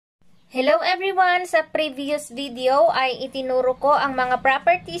Hello everyone! Sa previous video ay itinuro ko ang mga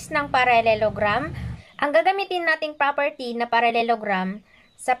properties ng parallelogram. Ang gagamitin nating property na parallelogram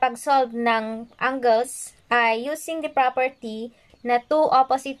sa pag-solve ng angles ay using the property na two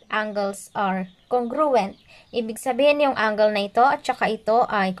opposite angles are congruent. Ibig sabihin yung angle na ito at saka ito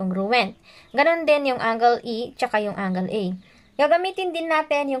ay congruent. Ganon din yung angle E at saka yung angle A. Gagamitin din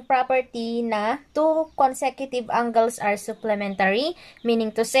natin yung property na two consecutive angles are supplementary,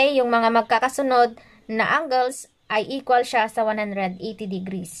 meaning to say, yung mga magkakasunod na angles ay equal siya sa 180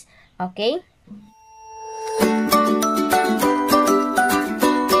 degrees. Okay?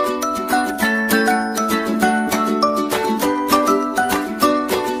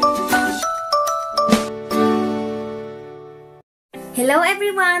 Hello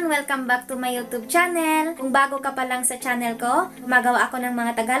everyone! Welcome back to my YouTube channel. Kung bago ka pa lang sa channel ko, gumagawa ako ng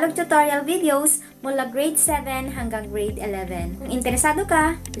mga Tagalog tutorial videos mula grade 7 hanggang grade 11. Kung interesado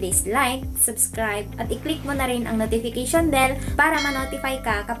ka, please like, subscribe, at i-click mo na rin ang notification bell para ma-notify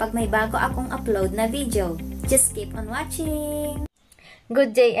ka kapag may bago akong upload na video. Just keep on watching!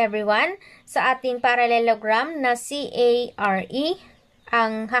 Good day everyone! Sa ating parallelogram na CARE,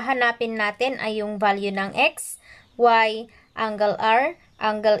 ang hahanapin natin ay yung value ng X, Y, angle R,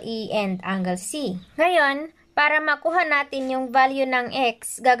 angle E, and angle C. Ngayon, para makuha natin yung value ng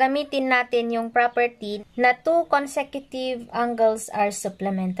X, gagamitin natin yung property na two consecutive angles are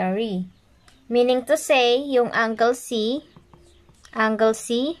supplementary. Meaning to say, yung angle C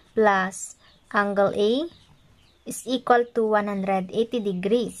plus angle A is equal to 180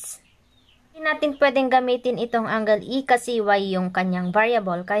 degrees. Hindi natin pwedeng gamitin itong angle E kasi Y yung kanyang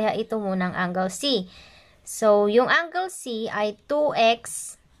variable, kaya ito munang angle C. So, yung angle C ay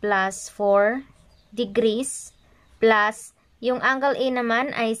 2x plus 4 degrees plus yung angle A naman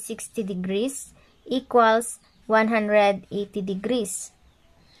ay 60 degrees equals 180 degrees.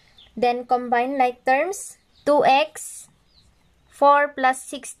 Then, combine like terms, 2x, 4 plus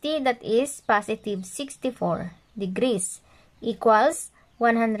 60, that is positive 64 degrees equals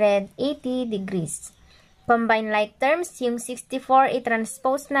 180 degrees. Combine like terms, yung 64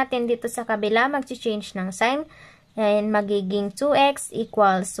 i-transpose natin dito sa kabila, mag-change ng sign, and magiging 2x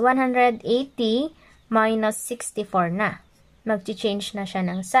equals 180 minus 64 na. Mag-change na siya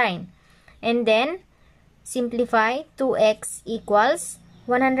ng sign. And then, simplify, 2x equals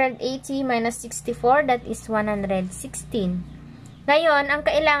 180 minus 64, that is 116. Ngayon, ang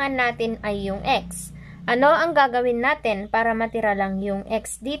kailangan natin ay yung x. Ano ang gagawin natin para matira lang yung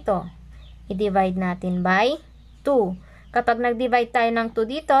x dito? I-divide natin by 2. Kapag nag-divide tayo ng 2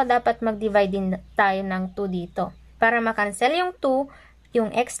 dito, dapat mag-divide din tayo ng 2 dito. Para makancel yung 2,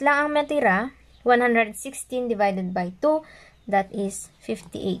 yung x lang ang matira, 116 divided by 2, that is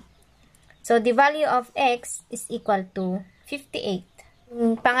 58. So, the value of x is equal to 58.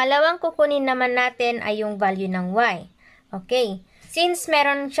 Yung pangalawang kukunin naman natin ay yung value ng y. Okay. Since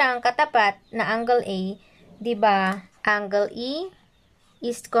meron siyang katapat na angle A, di ba, angle E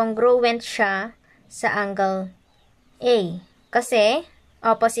is congruent siya sa angle A. Kasi,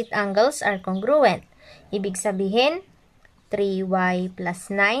 opposite angles are congruent. Ibig sabihin, 3y plus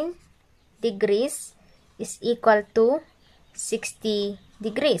 9 degrees is equal to 60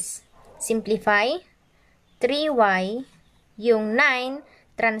 degrees. Simplify, 3y, yung 9,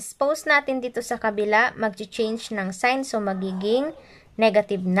 transpose natin dito sa kabila, mag-change ng sign, so magiging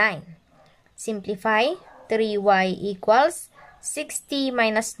negative 9. Simplify, 3y equals 60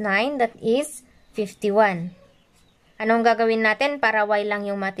 minus 9, that is 51. Anong gagawin natin para y lang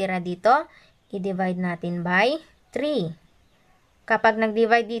yung matira dito? I-divide natin by 3. Kapag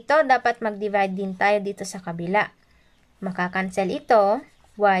nag-divide dito, dapat mag-divide din tayo dito sa kabila. Makakancel ito,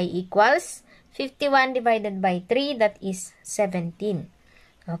 y equals 51 divided by 3, that is 17.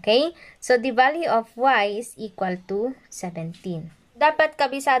 Okay? So, the value of y is equal to 17. Dapat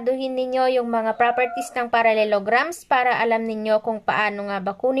kabisaduhin ninyo yung mga properties ng parallelograms para alam ninyo kung paano nga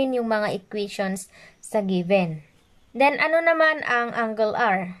bakunin yung mga equations sa given. Then, ano naman ang angle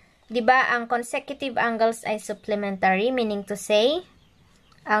R? Diba, ang consecutive angles ay supplementary, meaning to say,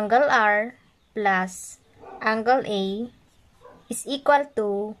 angle R plus angle A is equal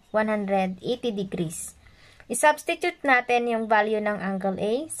to 180 degrees. I-substitute natin yung value ng angle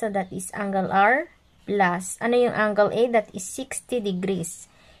A, so that is angle R plus, ano yung angle A? That is 60 degrees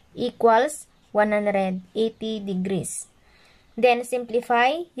equals 180 degrees. Then,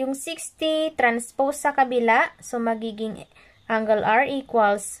 simplify. Yung 60 transpose sa kabila, so magiging angle R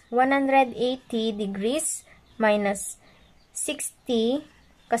equals 180 degrees minus 60,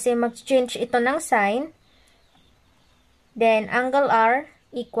 kasi mag-change ito ng sign. Then, angle R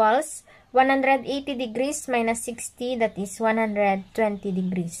equals 180 degrees minus 60, that is 120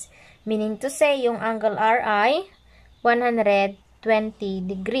 degrees. Meaning to say, yung angle R ay 120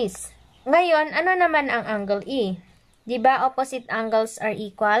 degrees. Ngayon, ano naman ang angle E? Diba opposite angles are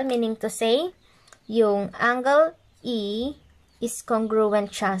equal? Meaning to say, yung angle E is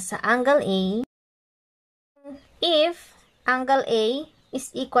congruent siya sa angle A. If angle A is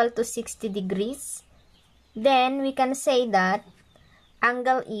equal to 60 degrees, then we can say that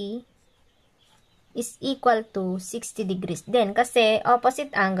angle E is equal to 60 degrees. Then, kasi opposite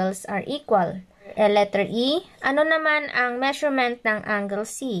angles are equal. Letter E, ano naman ang measurement ng angle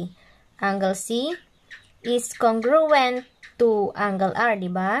C? Angle C is congruent to angle R,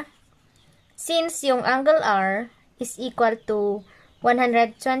 di ba? Since yung angle R is equal to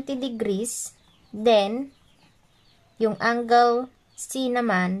 120 degrees, then yung angle C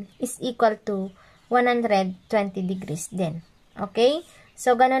naman is equal to 120 degrees din. Okay?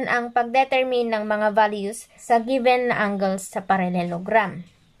 So, ganun ang pagdetermine ng mga values sa given na angles sa parallelogram.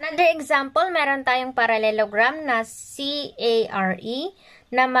 Another example, meron tayong parallelogram na CARE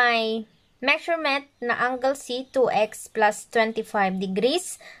na may measurement na angle C 2x plus 25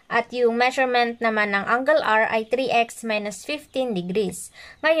 degrees at yung measurement naman ng angle R ay 3x minus 15 degrees.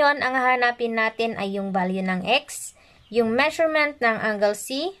 Ngayon, ang hahanapin natin ay yung value ng x, yung measurement ng angle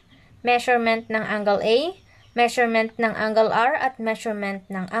C, measurement ng angle A, measurement ng angle R, at measurement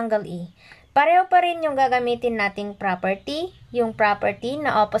ng angle E. Pareho pa rin yung gagamitin nating property, yung property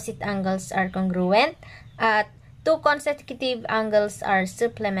na opposite angles are congruent at two consecutive angles are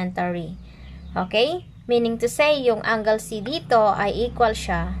supplementary. Okay? Meaning to say, yung angle C dito ay equal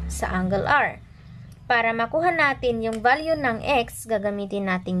siya sa angle R. Para makuha natin yung value ng x, gagamitin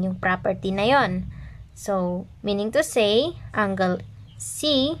natin yung property na yon. So, meaning to say, angle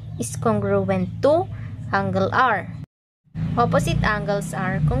C is congruent to angle R. Opposite angles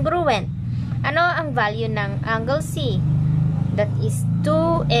are congruent. Ano ang value ng angle C? That is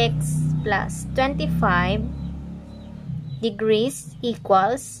 2x plus 25 degrees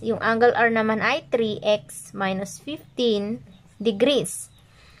equals, yung angle R naman ay 3x minus 15 degrees.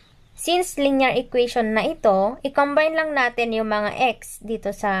 Since linear equation na ito, i-combine lang natin yung mga x dito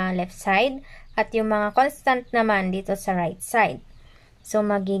sa left side at yung mga constant naman dito sa right side. So,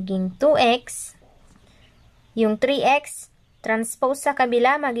 magiging 2x. Yung 3x, transpose sa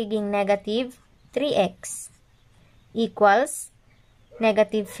kabila, magiging negative 3x equals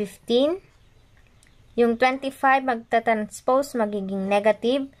negative 15. Yung 25, magta-transpose, magiging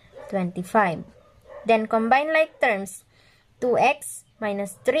negative 25. Then, combine like terms, 2x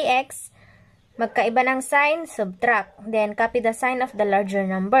minus 3x, magkaiba ng sign, subtract. Then, copy the sign of the larger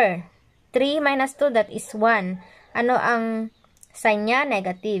number. 3 minus 2, that is 1. Ano ang sign niya?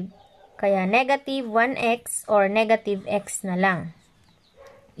 Negative. Kaya, negative 1x or negative x na lang.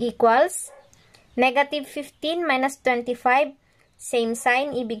 Equals, negative 15 minus 25, same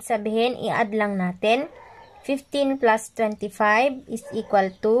sign, ibig sabihin, i-add lang natin. 15 plus 25 is equal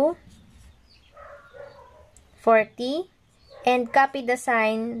to 40. And copy the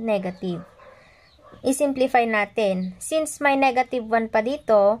sign, negative. I-simplify natin. Since may negative 1 pa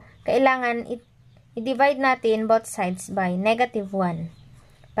dito, kailangan i-divide natin both sides by negative 1.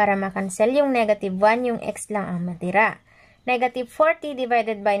 Para makancel yung negative 1, yung x lang ang matira. Negative 40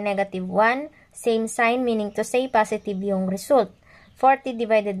 divided by negative 1, same sign, meaning to say positive yung result. 40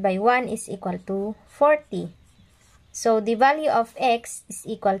 divided by 1 is equal to 40. So, the value of x is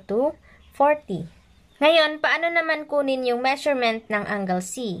equal to 40. Ngayon, paano naman kunin yung measurement ng angle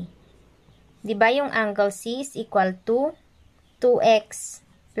C? Diba yung angle C is equal to 2x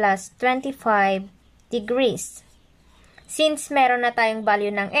plus 25 degrees. Since meron na tayong value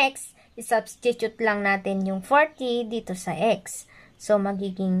ng x, i-substitute lang natin yung 40 dito sa x. So,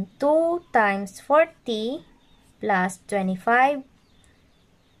 magiging 2 times 40 plus 25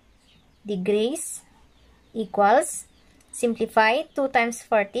 degrees equals, simplify, 2 times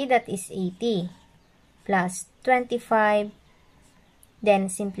 40, that is 80, plus 25, then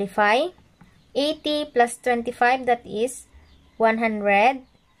simplify, 80 plus 25, that is 105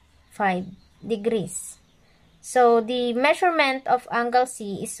 degrees. So, the measurement of angle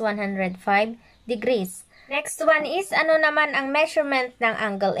C is 105 degrees. Next one is, ano naman ang measurement ng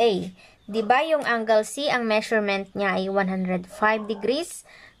angle A? Diba yung angle C, ang measurement niya ay 105 degrees?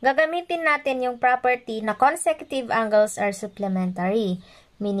 Gagamitin natin yung property na consecutive angles are supplementary.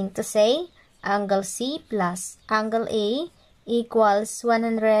 Meaning to say, angle C plus angle A equals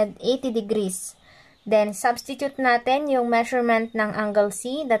 180 degrees. Then, substitute natin yung measurement ng angle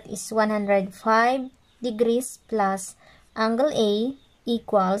C, that is 105 degrees plus angle A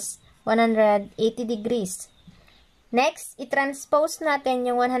equals 180 degrees. Next, i-transpose natin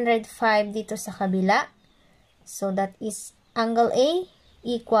yung 105 dito sa kabila. So, that is angle A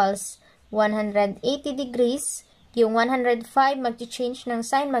equals 180 degrees. Yung 105, mag-change ng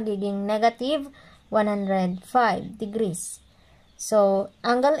sign, magiging negative 105 degrees. So,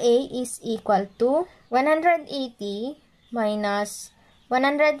 angle A is equal to 180 minus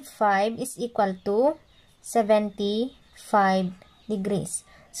 105 is equal to 75 degrees.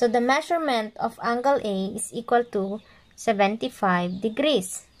 So, the measurement of angle A is equal to 75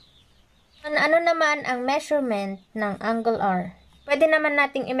 degrees. Ano naman ang measurement ng angle R? Pwede naman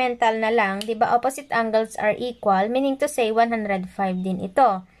nating i-mental na lang, di ba opposite angles are equal, meaning to say 105 din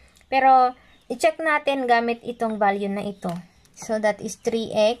ito. Pero, i-check natin gamit itong value na ito. So, that is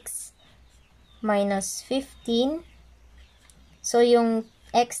 3x minus 15. So, yung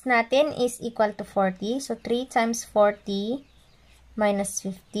x natin is equal to 40. So, 3 times 40 minus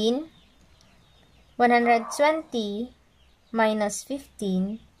 15. 120 minus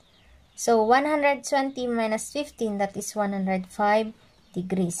 15. So, 120 minus 15, that is 105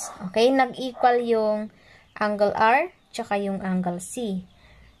 degrees. Okay, nag-equal yung angle R, tsaka yung angle C.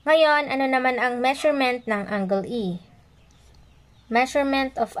 Ngayon, ano naman ang measurement ng angle E?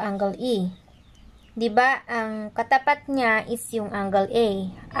 Measurement of angle E. Diba, ang katapat niya is yung angle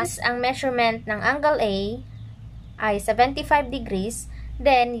A. As ang measurement ng angle A ay 75 degrees,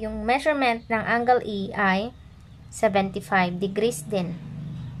 then yung measurement ng angle E ay 75 degrees din.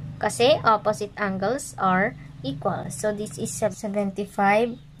 Kasi opposite angles are equal. So, this is 75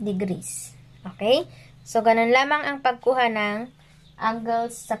 degrees. Okay? So, ganun lamang ang pagkuha ng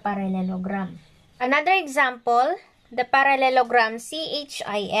angles sa parallelogram. Another example, the parallelogram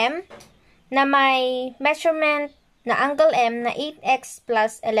CHIM na may measurement na angle M na 8x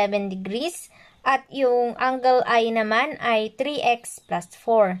plus 11 degrees at yung angle I naman ay 3x plus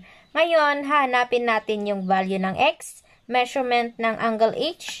 4. Ngayon, hanapin natin yung value ng x, measurement ng angle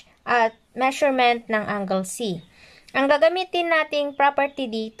H, at measurement ng angle C. Ang gagamitin nating property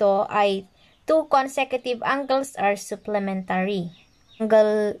dito ay two consecutive angles are supplementary.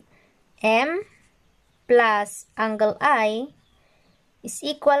 Angle M plus angle I is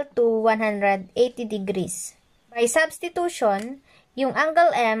equal to 180 degrees. By substitution, yung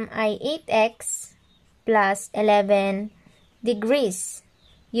angle M ay 8x plus 11 degrees.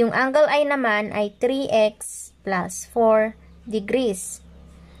 Yung angle I naman ay 3x plus 4 degrees.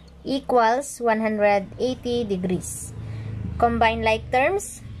 Equals 180 degrees. Combine like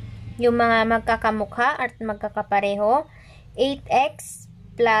terms, yung mga magkakamukha at magkakapareho, 8x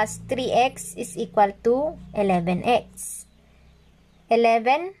plus 3x is equal to 11x.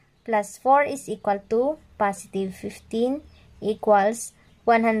 11 plus 4 is equal to positive 15 equals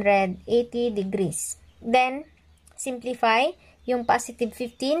 180 degrees. Then, simplify yung positive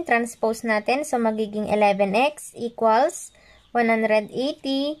 15, transpose natin, so magiging 11x equals 180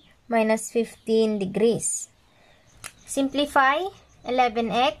 minus 15 degrees. Simplify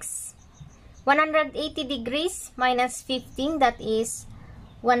 11x, 180 degrees minus 15, that is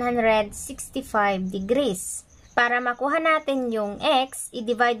 165 degrees. Para makuha natin yung x,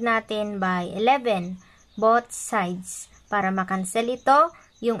 i-divide natin by 11, both sides. Para makancel ito,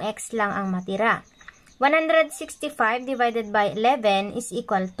 yung x lang ang matira. 165 divided by 11 is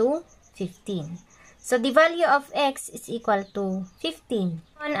equal to 15. So, the value of x is equal to 15.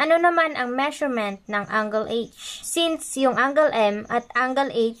 Ano naman ang measurement ng angle H? Since yung angle M at angle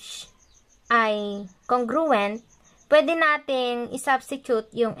H ay congruent, pwede nating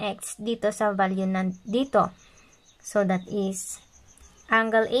i-substitute yung x dito sa value dito. So, that is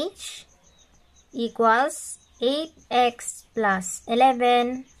angle H equals 8x plus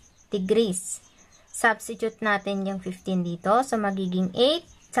 11 degrees. Substitute natin yung 15 dito. So, magiging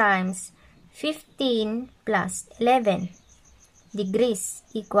 8 times 15 plus 11 degrees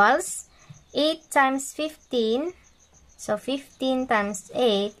equals 8 times 15. So, 15 times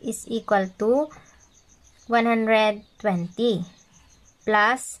 8 is equal to 120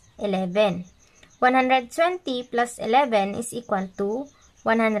 plus 11. 120 plus 11 is equal to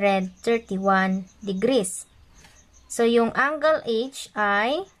 131 degrees. So, yung angle H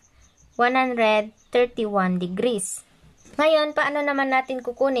ay 131 degrees. Ngayon, paano naman natin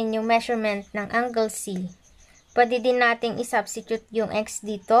kukunin yung measurement ng angle C? Pwede din nating i-substitute yung x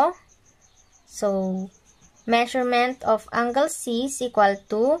dito. So, measurement of angle C is equal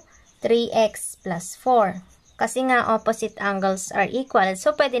to 3x plus 4. Kasi nga, opposite angles are equal.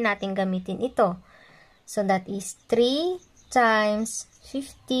 So, pwede natin gamitin ito. So, that is 3 times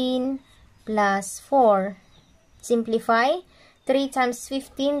 15 plus 4. Simplify. 3 times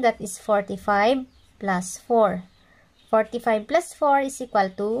 15, that is 45 plus 4. 45 plus 4 is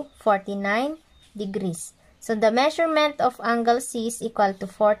equal to 49 degrees. So, the measurement of angle C is equal to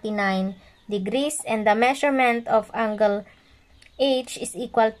 49 degrees and the measurement of angle H is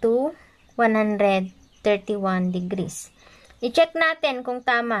equal to 131 degrees. I-check natin kung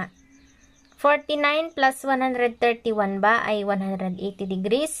tama. 49 plus 131 ba ay 180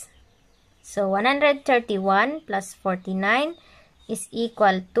 degrees? So, 131 plus 49 is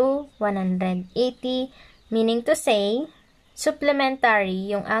equal to 180, meaning to say,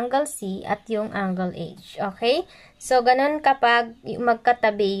 supplementary yung angle C at yung angle H. Okay? So, ganun kapag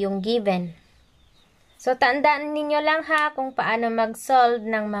magkatabi yung given. So, tandaan ninyo lang ha kung paano mag-solve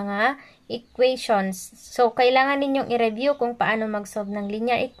ng mga equations. So, kailangan ninyong i-review kung paano mag-solve ng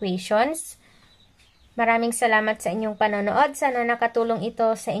linear equations. Maraming salamat sa inyong panonood. Sana nakatulong ito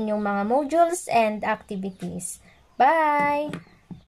sa inyong mga modules and activities. Bye!